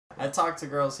I talk to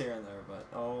girls here and there, but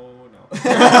oh no.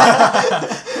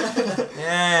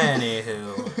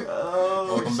 Anywho.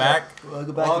 Oh, Welcome back.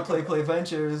 Welcome back to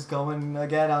PlayPlayVentures. Going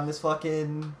again on this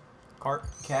fucking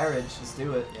carriage. Let's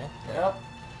do it. Yeah. Yep.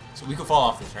 So we could fall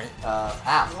off this, right?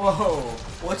 Ow. Whoa.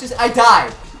 What just? I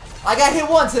died. I got hit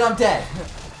once and I'm dead.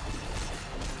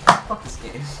 Fuck this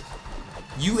game.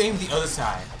 You aim the other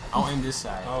side. I'll aim this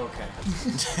side. Oh, okay.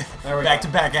 There we back go.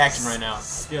 to back action right now.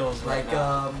 Skills right Like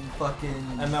now.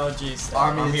 fucking MLG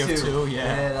style. Army of 2. Yeah.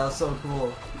 Yeah, that was so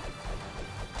cool.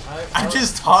 I'm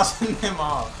just tossing them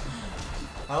off.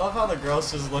 I love how the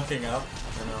girl's just looking up.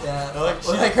 I know. Yeah, Like,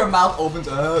 like her mouth opens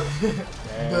up.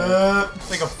 It's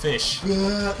like a fish.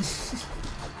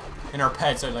 And our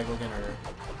pets are like looking at her.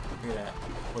 Look at that.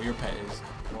 Well, your pet is.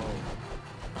 Whoa.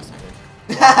 That's not good.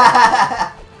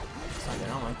 That's not good. I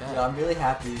don't like that. Yeah, I'm really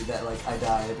happy that like I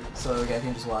died, so I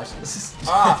can just watch this.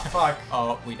 Ah, fuck.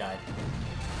 Oh, we died.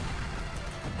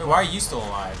 Wait, why are you still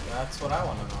alive? That's what I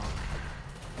want to know.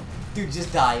 Dude,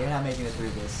 just die. You're not making it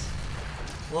through this.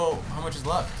 Whoa, how much is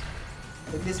left?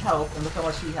 Look at his health and look how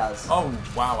much he has. Oh,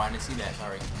 wow, I didn't see that.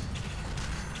 Sorry.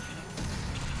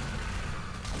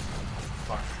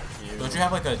 Fuck you. Don't you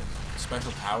have like a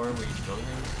special power where you throw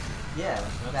things? Yeah,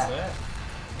 That's it.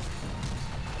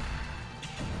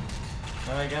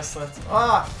 And I guess that's.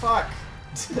 Ah, fuck.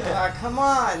 Ah, come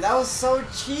on. That was so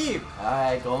cheap.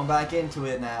 Alright, going back into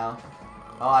it now.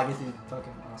 Oh, I get the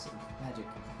fucking awesome magic.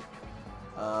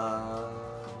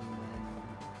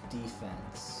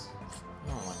 Defense. I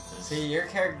don't like this. See, your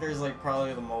character's like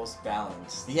probably the most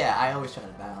balanced. Yeah, I always try to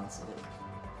balance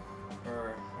it.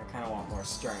 Or I kind of want more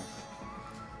strength.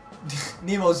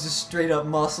 Nemo's just straight up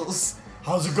muscles.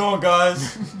 How's it going,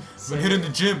 guys? I'm hitting the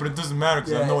gym, but it doesn't matter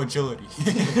because I have no agility.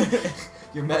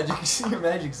 your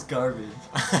magic's garbage.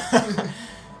 I'm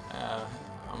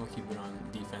gonna keep it on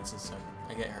defense and stuff.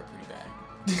 I get hurt pretty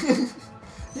bad.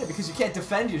 Yeah, because you can't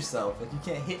defend yourself. Like you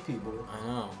can't hit people. I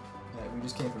know. Yeah, we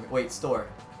just came from it. Wait, store.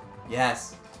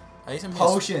 Yes. At least I'm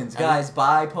Potions, guys.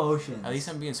 Buy potions. At least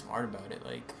I'm being smart about it.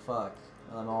 Like. Fuck.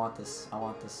 I want this. I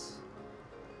want this.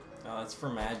 Oh, that's for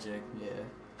magic. Yeah.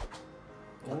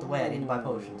 Out the way. I need to buy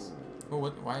potions. Well,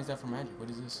 what? Why is that for magic? What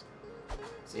is this?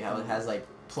 See how it has like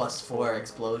 +4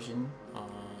 explosion? Yeah.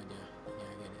 Yeah,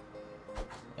 I get it.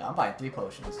 Yeah, I'm buying 3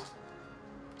 potions.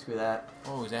 Screw that.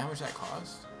 Oh, is that how much that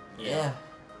costs? Yeah.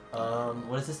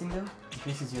 What does this thing do?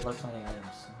 Increases your luck finding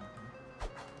items.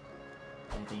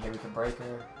 Anything here we can break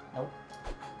or? Nope.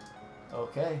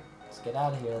 Okay. Let's get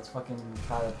out of here. Let's fucking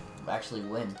try to actually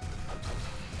win.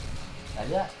 Not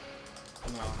yet.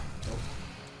 No. Nope.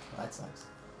 Well, that sucks.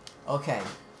 Okay.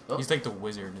 Oh. He's like the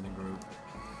wizard in the group.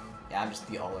 Yeah, I'm just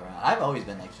the all around. I've always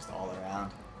been like just all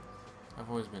around. I've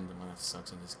always been the one that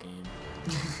sucks in this game.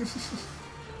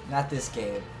 Not this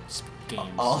game. Just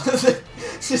games. All of it.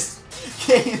 Just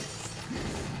games.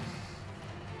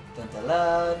 Dun dun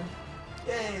dun.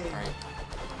 Yay. Alright.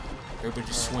 Everybody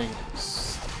just swing.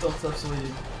 Don't stop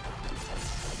swinging.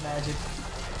 Magic.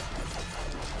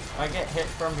 If I get hit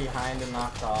from behind and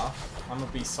knocked off, I'm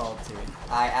gonna be salty.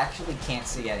 I actually can't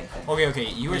see anything. Okay,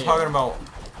 you were talking about.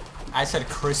 I said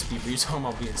crispy, but you're talking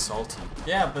about being salty.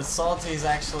 Yeah, but salty is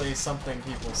actually something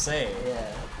people say.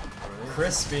 Yeah.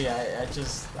 Crispy, I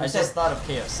just said- thought of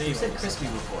KFC. You when said crispy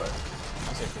before.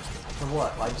 I said crispy. For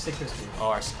what? Why'd you say crispy? Oh,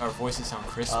 our voices sound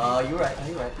crispy. You're right.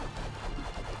 You're right.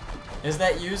 Is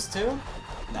that used too?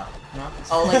 No. No.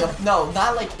 Oh, like no,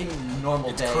 not like in normal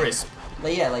it's day. crisp.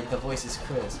 Like, yeah, like the voice is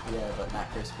crisp. Yeah, but not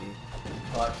crispy.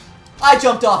 But I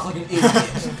jumped off like an idiot.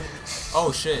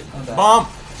 Oh shit. I'm back. Bomb!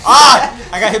 Ah!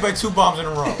 I got hit by 2 bombs in a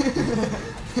row.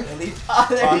 At least,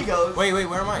 there he goes. Wait,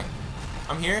 where am I?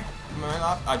 I'm here? Am I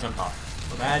off? I jumped off.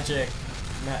 Magic.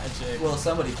 Well,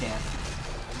 somebody can.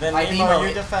 Then Alright, Nemo, Nemo,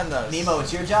 you defend us. Nemo,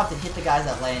 it's your job to hit the guys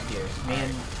that land here. Me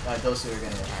and those two are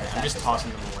gonna. I'm just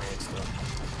tossing them away and stuff.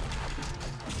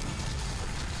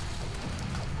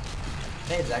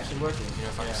 Hey, it's actually working. You know,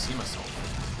 if I can see myself.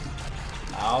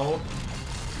 Ow.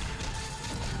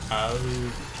 Oh.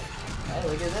 Hey,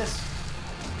 look at this.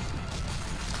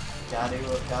 Got a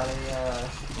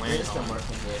system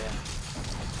working here.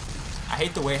 I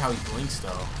hate the way how he blinks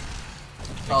though.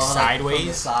 Like Oh, sideways. Like from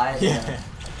the side. Yeah.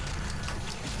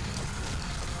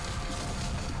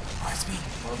 High speed.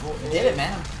 You did it,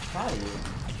 man. I'm proud of you.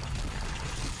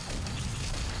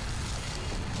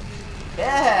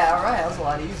 Yeah, alright. That was a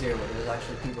lot easier when there's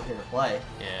actually people here to play.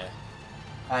 Yeah.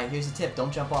 Alright, here's a tip.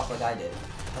 Don't jump off like I did.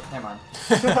 Oh, never mind.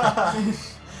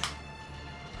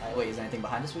 Alright, wait, is there anything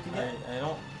behind us we can get? I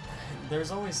don't.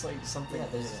 There's always like something. Yeah,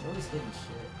 there's always hidden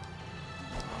shit.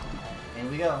 Alright, in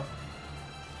we go.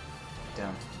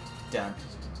 Dun, dun,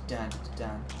 dun,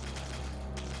 dun.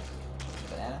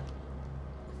 Banana?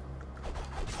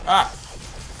 Ah!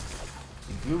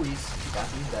 The gooeys. Got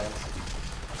these guys.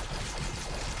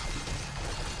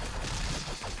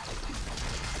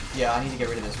 Yeah, I need to get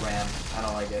rid of this ram. I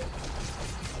don't like it.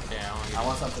 Yeah, I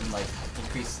want something like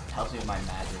helps me with my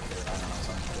magic or I don't know,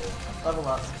 something cool. Level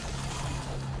up.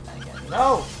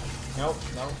 No! Nope,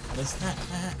 nope. This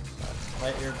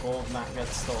let your gold not get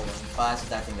stolen. Oh, that's what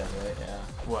that thing does, right? Yeah.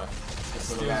 What?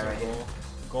 This little guy right here.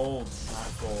 Gold, not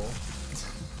gold.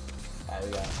 Alright,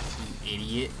 we got it. You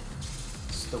idiot.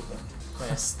 Stupid.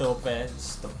 Yeah, stupid.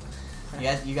 Stupid.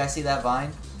 You guys see that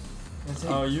vine?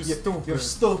 Oh, you stupid. You're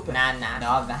stupid. Nah. No,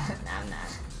 I'm not. No, I'm not.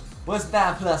 What's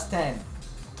 9 plus 10?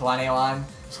 21.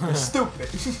 You're stupid.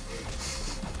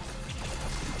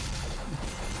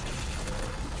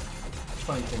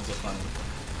 Funny things are funny.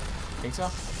 Think so?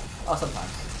 Oh,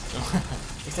 sometimes.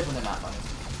 Except when they're not funny.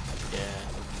 Yeah.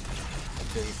 I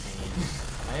feel your pain.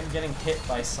 I am getting hit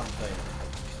by something.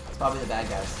 It's probably the bad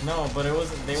guys. No, but it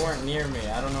wasn't. They weren't near me.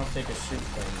 I don't know if they could shoot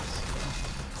things.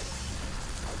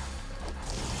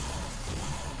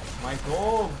 My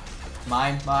gold.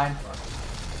 Mine.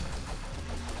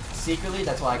 Secretly,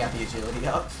 that's why I got the agility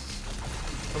up.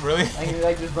 Oh, really? I can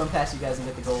like just run past you guys and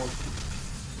get the gold.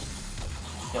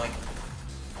 You're like,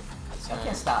 y'all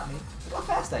can't stop me. Look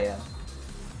how fast I am.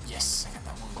 Yes, I got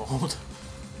that one gold.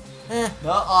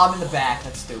 No, oh, I'm in the back.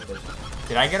 That's stupid.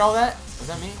 Did I get all that? Was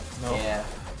that me? No. Yeah.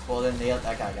 Well, then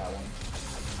that guy got one.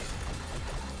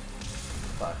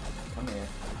 Fuck. Come here.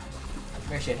 Come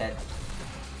here, shithead.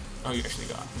 Oh, you actually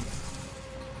got it.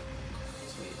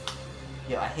 Sweet.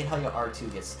 Yo, I hate how your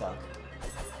R2 gets stuck.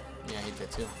 Yeah, I hate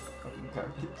that too. Fucking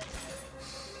garbage.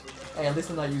 Hey, at least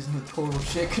I'm not using the total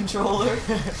shit controller.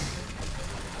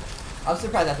 I'm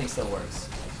surprised that thing still works.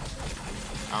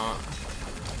 I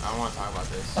don't want to talk about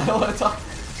this. I don't want to talk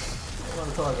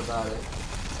about it.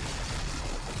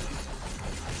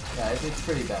 Yeah, it's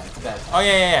pretty bad. It's bad. Oh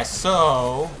yeah.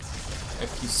 So,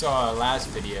 if you saw our last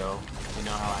video, you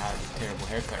know how I have a terrible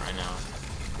haircut right now.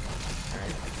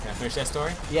 Alright, can I finish that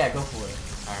story? Yeah, go for it.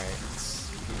 Alright.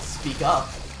 Speak up.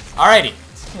 Alrighty.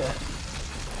 Yeah.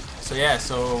 So yeah,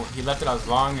 so he left it as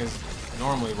long as it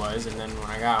normally was, and then when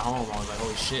I got home, I was like,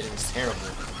 holy shit, it's terrible.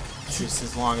 It's just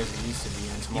as long as it used to be,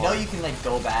 and it's more. You know you can like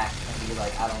go back and be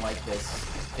like, I don't like this,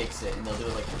 fix it, and they'll do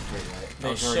it like for free, right?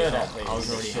 They should at least. I was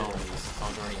already They should home. at least. I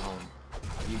was already home.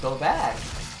 You go back.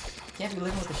 You can't be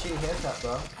living with a shitty haircut,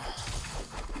 bro.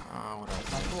 Whatever.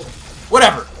 That's not cool.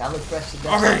 Whatever! Gotta look fresh to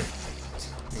death. Okay!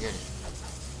 I get it.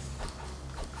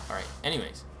 Alright,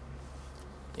 anyways.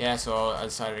 Yeah, so I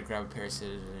decided to grab a pair of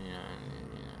scissors, yeah.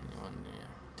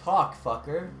 Talk,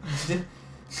 fucker.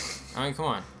 I mean, come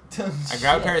on. I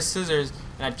grabbed a pair of scissors,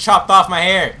 and I chopped off my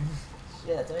hair!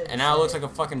 Shit, And now it looks like a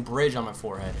fucking bridge on my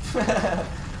forehead.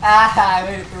 I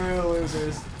made it through,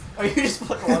 losers. Oh, you just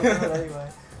fucking walked through it anyway.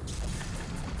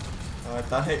 Oh, I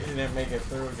thought you didn't make it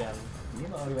through again. You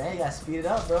know, man, you gotta speed it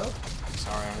up, bro.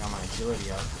 Sorry, I got my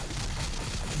agility up.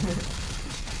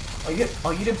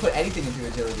 Oh, you didn't put anything into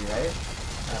agility, right?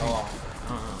 At all. I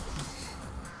don't know.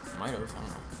 Might have, I don't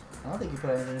know. I don't think you put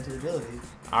anything into agility.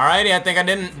 Alrighty, I think I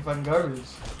didn't. You fucking garbage.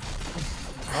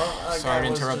 Well, a Sorry guy to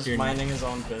was interrupt just your- minding his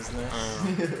own business.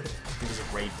 He just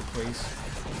raped the place.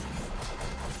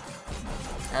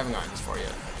 I haven't gotten this far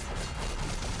yet.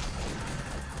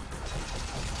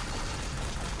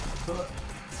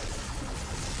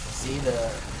 See,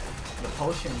 the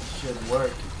potion should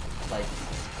work, like,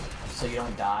 so you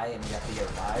don't die and you have to get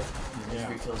revived. It just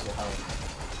refills your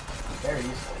health. Very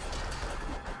useful.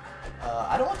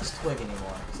 I don't want this twig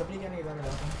anymore. Somebody get me a better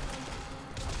weapon?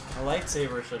 A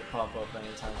lightsaber should pop up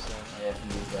anytime soon. Yeah, from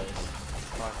these guys.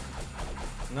 Fuck.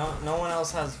 No one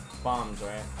else has bombs,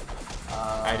 right?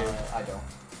 I do. I don't.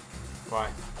 Why?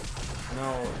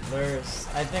 No, there's.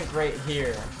 I think right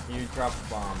here you drop a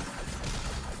bomb.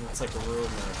 It's like a rumor.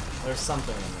 There's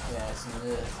something in there. Yeah, it's in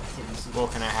the hidden secret. Well,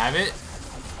 can I have it?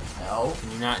 No.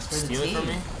 Can you not It's for the steal it from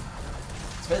team. me?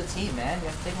 It's for the team, man. You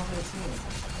have to take one for the team.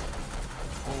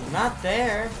 Not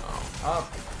there. Oh. Up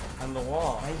on the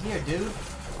wall. Right here, dude.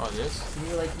 Oh, this? So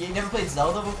you're like, you never played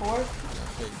Zelda before?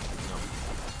 No.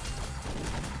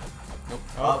 Nope.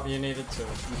 Oh, you needed two.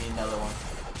 You need another one.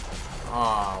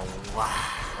 Oh, wow.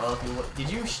 Well, if you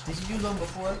did you use them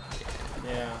before?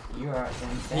 Yeah. You are You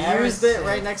embarrassing. used it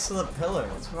right next to the pillar.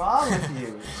 What's wrong with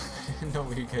you? I didn't know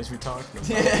what you guys were talking about.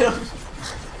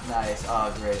 Nice.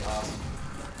 Oh, great. Awesome.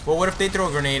 Well, what if they throw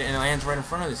a grenade and it lands right in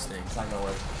front of this thing? It's not gonna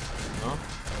work. No?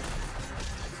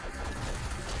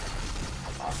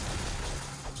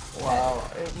 Awesome. Wow,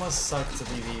 it must suck to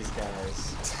be these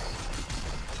guys.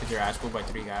 Get your ass whooped by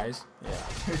 3 guys? Yeah.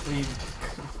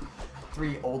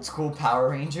 Three old school Power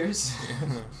Rangers.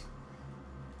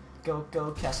 Go,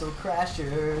 go, Castle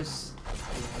Crashers.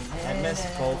 I missed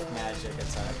both magic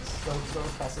attacks. Go, go,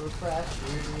 Castle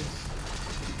Crashers.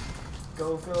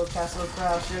 Go, go, Castle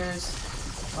Crashers.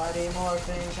 Mighty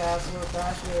Morphin Castle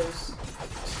Crashers.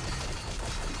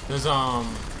 There's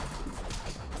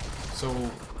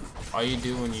so all you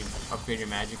do when you upgrade your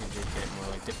magic is you get more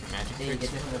like different magic Yeah, you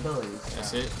tricks. get different abilities.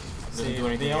 That's it. Doesn't See, do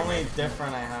anything the to your only magic.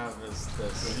 different I have is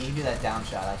this. Yeah, you can do that down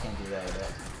shot. I can't do that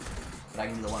yet. But I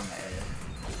can do the one in the air.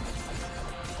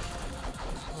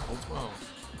 Oh,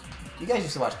 12. You guys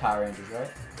used to watch Power Rangers, right?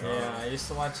 Yeah, I used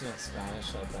to watch it in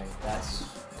Spanish, I think.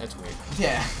 That's weird.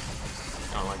 yeah.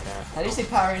 I don't like that. How do you say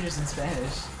Power Rangers in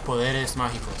Spanish? Poderes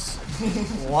mágicos.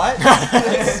 What?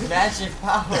 It's magic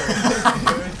power.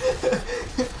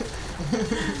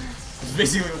 It's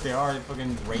basically what they are. They're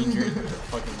fucking rangers.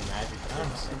 Fucking magic I don't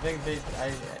know. tricks.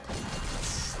 I think it's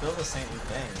still the same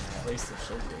thing. At least it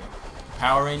should be.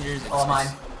 Power Rangers. Oh, mine.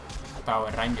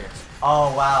 Power Rangers.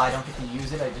 Oh wow, I don't get to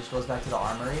use it. It just goes back to the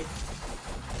armory.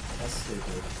 That's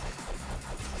stupid.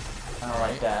 I don't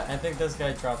like that. I think this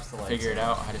guy drops the lights. Figure it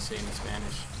out how to say it in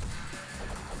Spanish.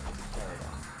 There we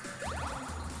go.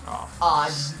 Oh. Ah,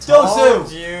 Told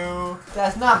Dosu! you.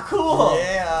 That's not cool!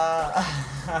 Yeah.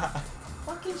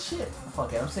 Fucking shit.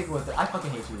 Fuck it, I'm sticking with it. I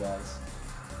fucking hate you guys.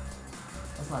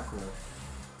 That's not cool.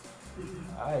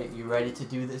 Alright, you ready to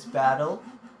do this battle?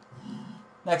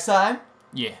 Next time?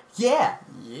 Yeah. Yeah!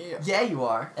 Yeah. Yeah, you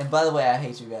are. And by the way, I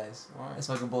hate you guys. Why? That's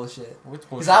fucking bullshit. What's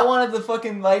Because bullshit? I wanted the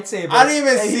fucking lightsaber. I didn't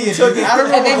even and see you it. took I don't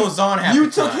know and what then goes on half You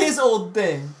the took time. his old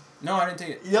thing. No, I didn't take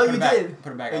it. No, Put you it back. did.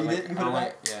 Put it back. Oh, I you like, did? You I put don't it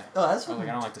like. back? Yeah. Oh, that's I was fucking. like,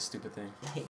 I don't like the stupid thing.